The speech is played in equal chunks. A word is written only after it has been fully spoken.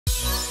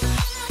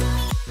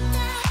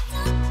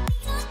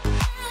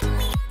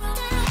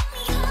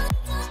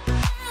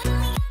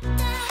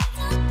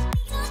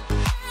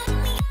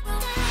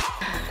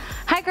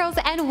girls,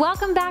 and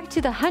welcome back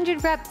to the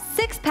 100 rep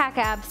 6-pack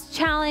abs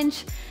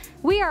challenge.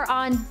 We are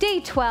on day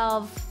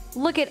 12.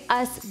 Look at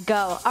us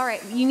go. All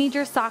right, you need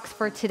your socks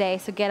for today,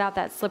 so get out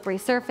that slippery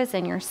surface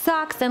and your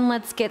socks, and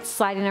let's get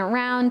sliding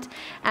around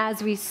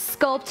as we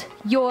sculpt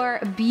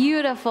your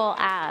beautiful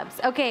abs.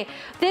 Okay,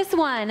 this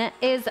one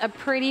is a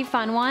pretty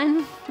fun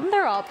one.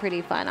 They're all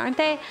pretty fun, aren't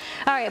they?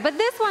 All right, but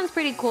this one's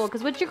pretty cool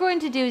because what you're going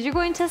to do is you're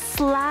going to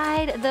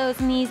slide those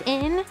knees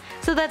in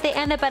so that they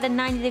end up at a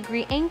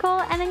 90-degree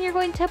angle, and then you're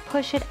going to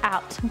push it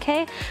out,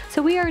 okay?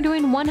 So we are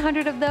doing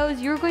 100 of those.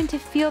 You're going to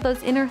feel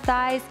those inner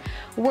thighs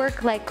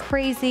work like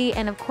crazy,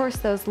 and of course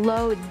those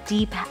low,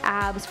 deep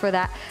abs for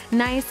that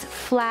nice,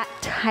 flat,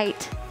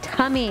 tight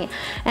tummy,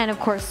 and of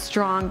course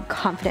strong,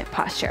 confident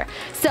posture.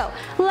 So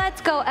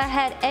let's go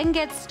ahead and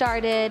get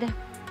started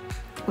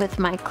with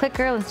my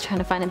clicker. Let's try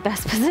to find the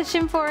best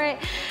position for it.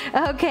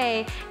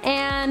 Okay,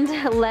 and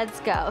let's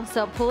go.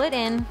 So pull it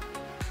in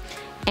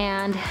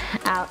and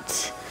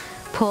out,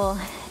 pull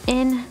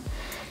in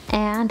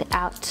and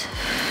out.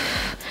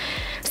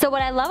 So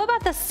what I love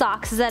about the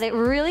socks is that it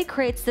really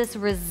creates this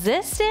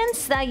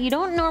resistance that you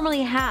don't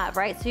normally have,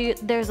 right? So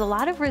there's a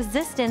lot of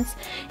resistance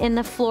in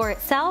the floor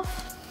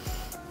itself.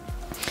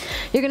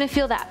 You're gonna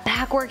feel that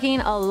back working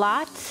a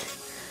lot.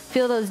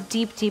 Feel those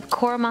deep, deep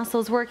core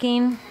muscles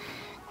working.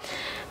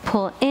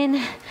 Pull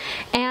in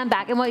and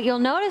back. And what you'll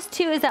notice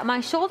too is that my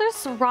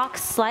shoulders rock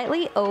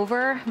slightly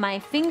over my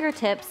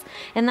fingertips,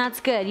 and that's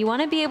good. You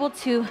wanna be able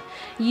to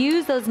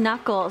use those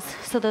knuckles,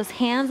 so those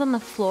hands on the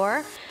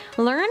floor.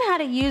 Learn how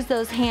to use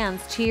those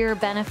hands to your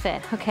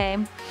benefit, okay?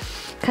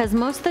 Because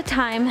most of the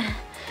time,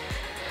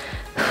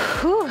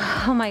 whew,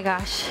 oh my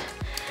gosh,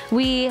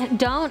 we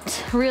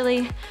don't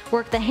really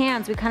work the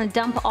hands. We kind of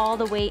dump all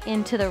the weight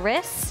into the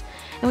wrists,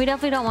 and we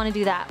definitely don't want to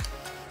do that.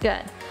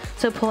 Good.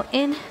 So pull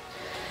in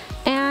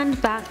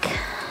and back,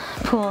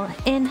 pull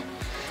in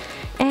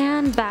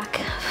and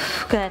back.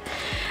 Good.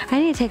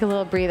 I need to take a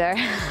little breather,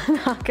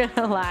 not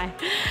gonna lie.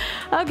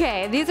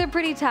 Okay, these are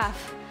pretty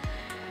tough.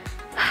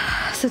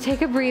 So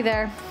take a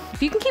breather.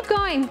 If you can keep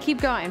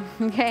going,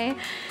 okay?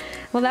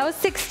 Well, that was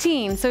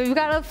 16, so we've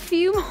got a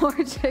few more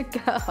to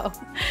go.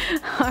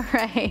 All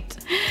right,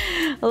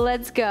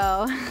 let's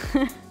go.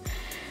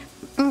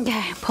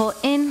 Okay, pull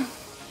in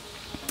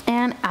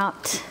and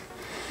out.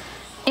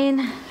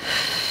 In.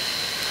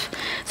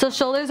 So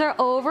shoulders are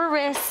over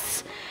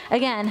wrists.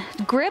 Again,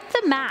 grip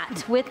the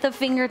mat with the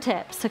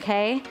fingertips,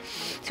 okay?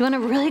 So you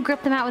wanna really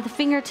grip the mat with the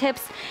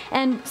fingertips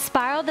and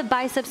spiral the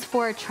biceps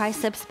forward,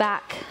 triceps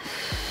back.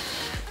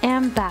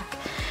 And back.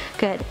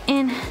 Good.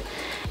 In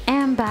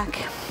and back.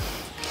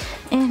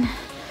 In.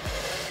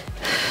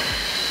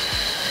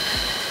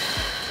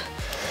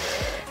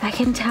 I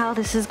can tell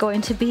this is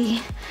going to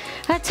be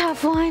a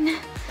tough one.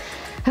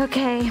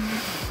 Okay,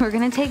 we're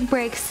gonna take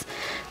breaks.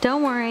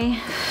 Don't worry.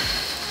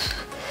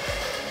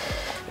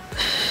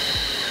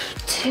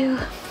 2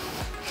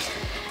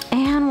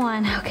 and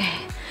 1. Okay,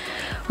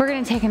 we're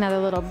gonna take another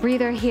little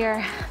breather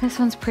here. This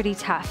one's pretty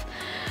tough.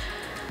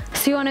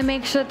 So you wanna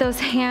make sure that those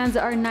hands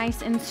are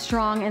nice and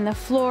strong in the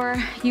floor.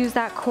 Use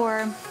that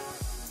core.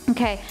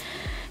 Okay,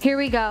 here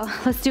we go.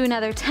 Let's do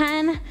another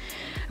 10.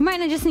 We might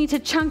just need to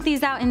chunk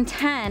these out in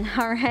 10,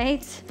 all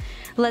right?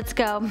 Let's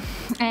go.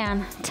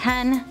 And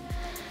 10,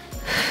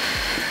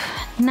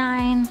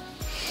 9,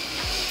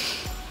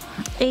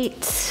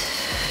 8,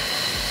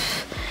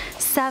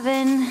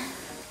 7,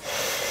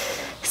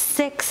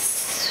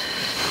 6,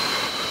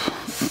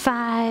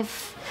 5,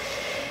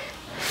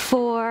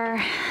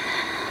 4,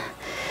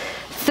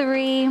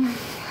 3,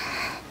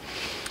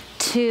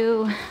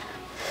 2,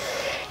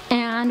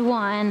 and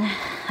 1.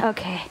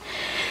 Okay,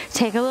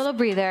 take a little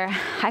breather.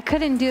 I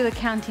couldn't do the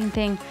counting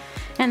thing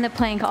and the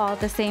plank all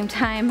at the same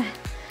time,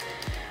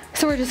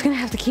 so we're just gonna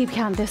have to keep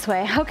count this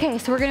way. Okay,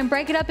 so we're gonna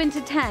break it up into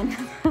 10,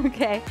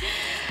 okay?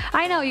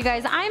 I know, you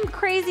guys, I'm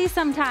crazy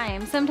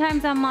sometimes.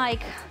 Sometimes I'm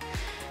like,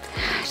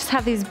 I just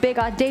have these big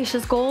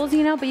audacious goals,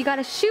 you know, but you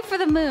gotta shoot for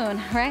the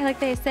moon, right? Like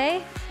they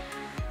say.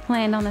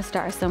 Land on the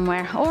star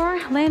somewhere, or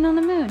land on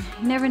the moon.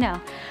 You never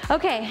know.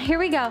 Okay, here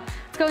we go.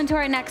 Let's go into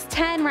our next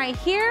 10 right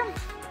here.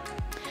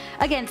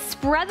 Again,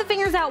 spread the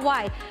fingers out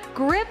wide.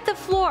 Grip the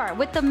floor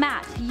with the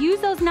mat. Use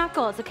those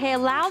knuckles, okay?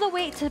 Allow the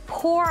weight to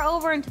pour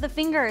over into the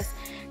fingers.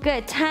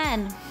 Good,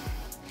 10,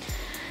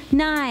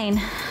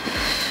 9,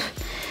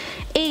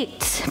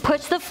 8,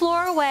 push the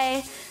floor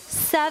away,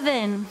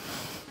 7,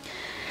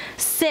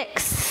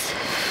 6,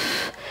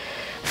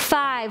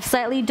 5,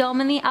 slightly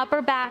dome in the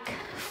upper back,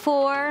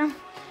 4,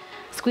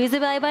 squeeze the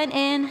belly button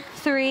in,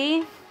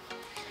 3,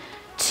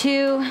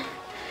 2,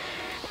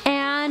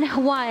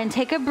 and 1.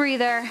 Take a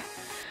breather.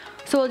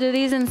 So we'll do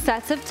these in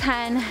sets of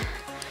 10.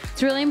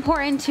 It's really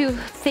important to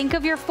think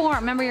of your form.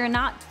 Remember, you're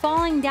not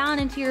falling down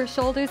into your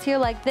shoulders here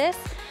like this.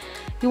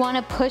 You want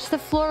to push the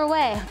floor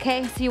away,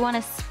 okay? So you want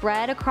to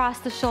spread across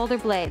the shoulder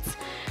blades.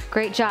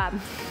 Great job.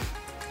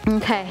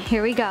 Okay,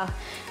 here we go.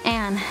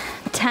 And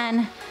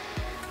 10,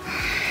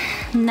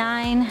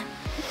 9,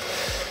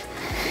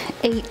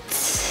 8,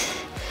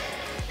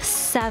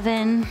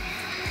 7,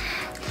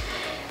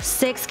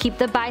 6, keep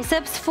the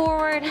biceps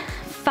forward,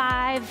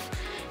 5.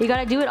 You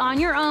gotta do it on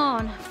your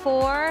own.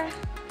 4,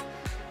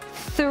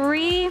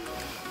 3,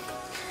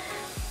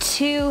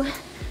 2,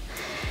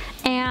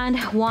 and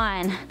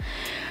 1.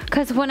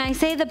 Because when I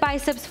say the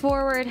biceps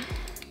forward,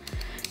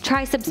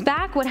 triceps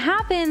back, what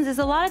happens is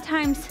a lot of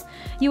times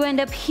you end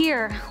up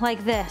here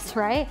like this,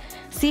 right?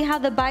 See how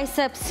the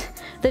biceps,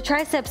 the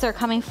triceps are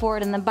coming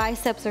forward and the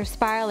biceps are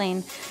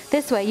spiraling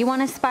this way. You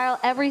wanna spiral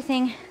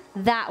everything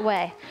that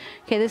way.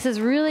 Okay, this is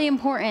really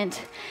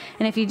important.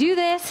 And if you do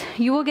this,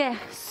 you will get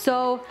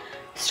so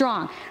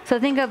strong. So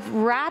think of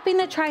wrapping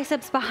the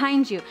triceps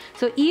behind you.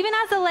 So even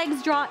as the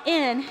legs draw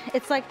in,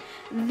 it's like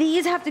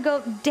these have to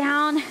go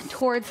down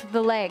towards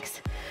the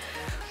legs.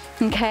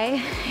 Okay,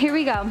 here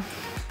we go.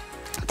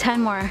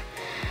 10 more.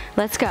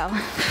 Let's go.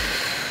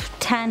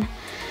 10,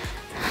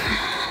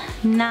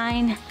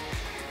 9,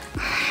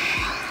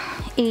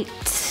 8,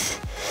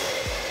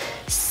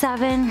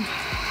 7,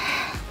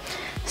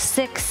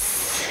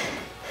 6,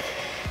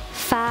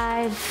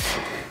 5,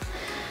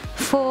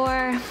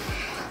 4,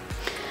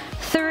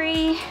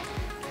 3,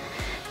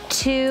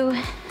 2,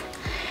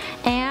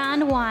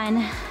 and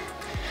 1.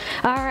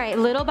 All right,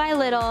 little by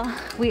little,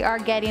 we are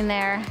getting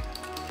there.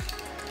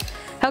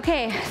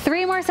 Okay,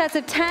 3 more sets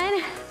of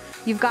 10.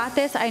 You've got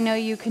this, I know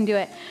you can do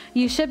it.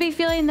 You should be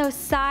feeling those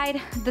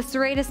the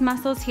serratus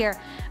muscles here,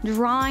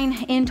 drawing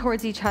in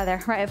towards each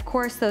other, right? Of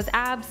course, those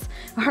abs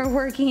are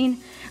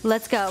working.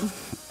 Let's go.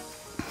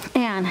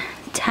 And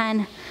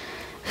 10,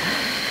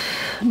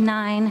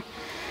 9,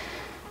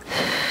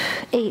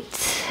 8,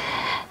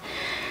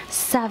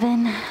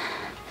 7,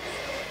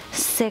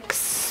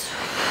 6,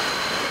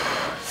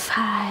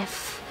 5,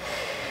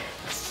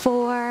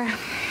 4,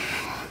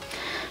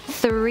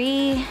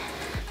 3,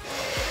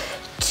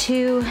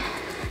 2.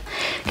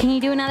 Can you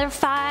do another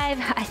 5?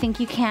 I think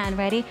you can.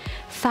 Ready?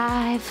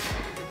 5,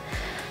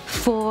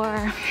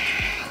 4,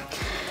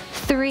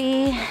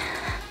 3,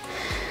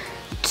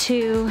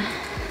 2,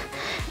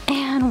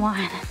 and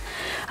 1.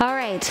 All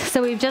right,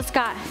 so we've just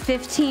got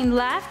 15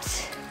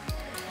 left.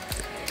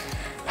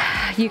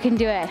 You can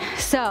do it.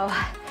 So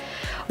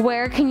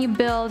where can you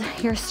build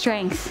your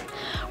strength?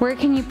 Where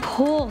can you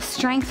pull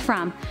strength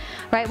from?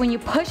 Right, when you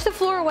push the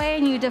floor away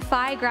and you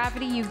defy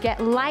gravity, you get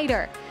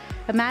lighter.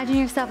 Imagine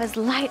yourself as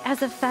light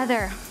as a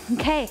feather.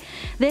 Okay,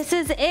 this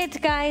is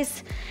it,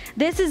 guys.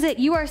 This is it.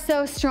 You are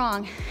so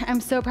strong. I'm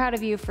so proud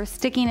of you for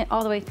sticking it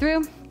all the way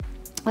through.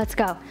 Let's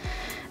go.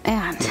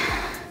 And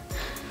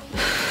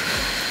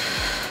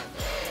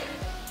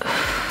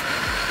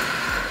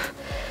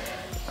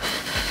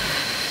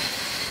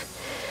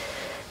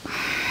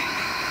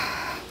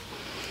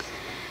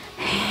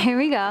here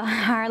we go.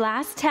 Our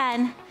last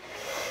 10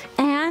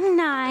 and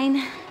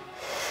 9.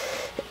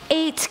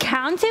 8,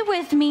 count it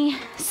with me.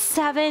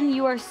 7,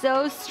 you are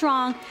so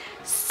strong.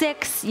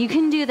 6, you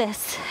can do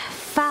this.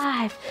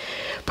 5,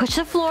 push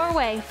the floor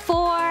away.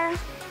 4,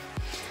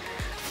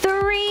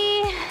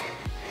 3,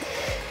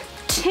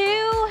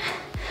 2,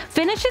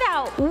 finish it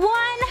out. 100.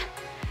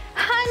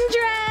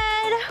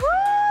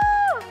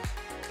 Woo!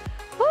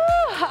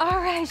 Woo! All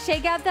right,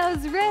 shake out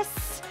those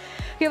wrists.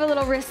 You have a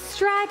little wrist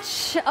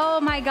stretch. Oh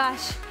my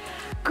gosh.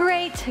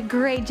 Great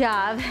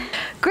job.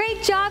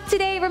 Great job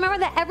today. Remember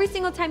that every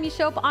single time you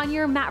show up on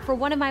your mat for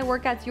one of my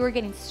workouts, you are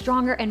getting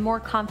stronger and more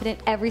confident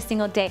every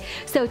single day.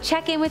 So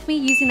check in with me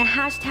using the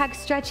hashtag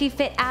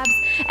StretchyFitAbs.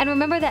 And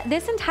remember that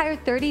this entire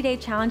 30-day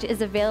challenge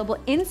is available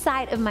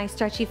inside of my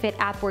Stretchy Fit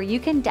app, where you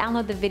can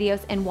download the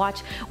videos and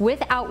watch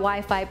without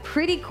Wi-Fi.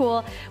 Pretty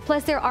cool.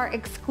 Plus there are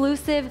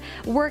exclusive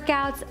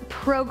workouts,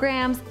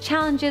 programs,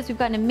 challenges. We've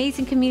got an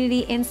amazing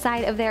community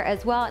inside of there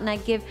as well. And I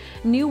give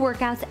new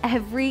workouts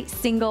every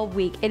single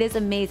week. It is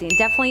amazing.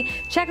 Definitely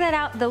check that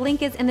out. The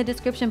link is in the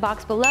description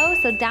box below.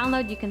 So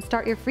download, you can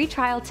start your free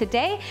trial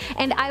today.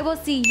 And I will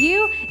see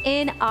you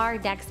in our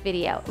next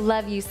video.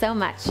 Love you so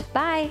much.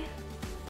 Bye.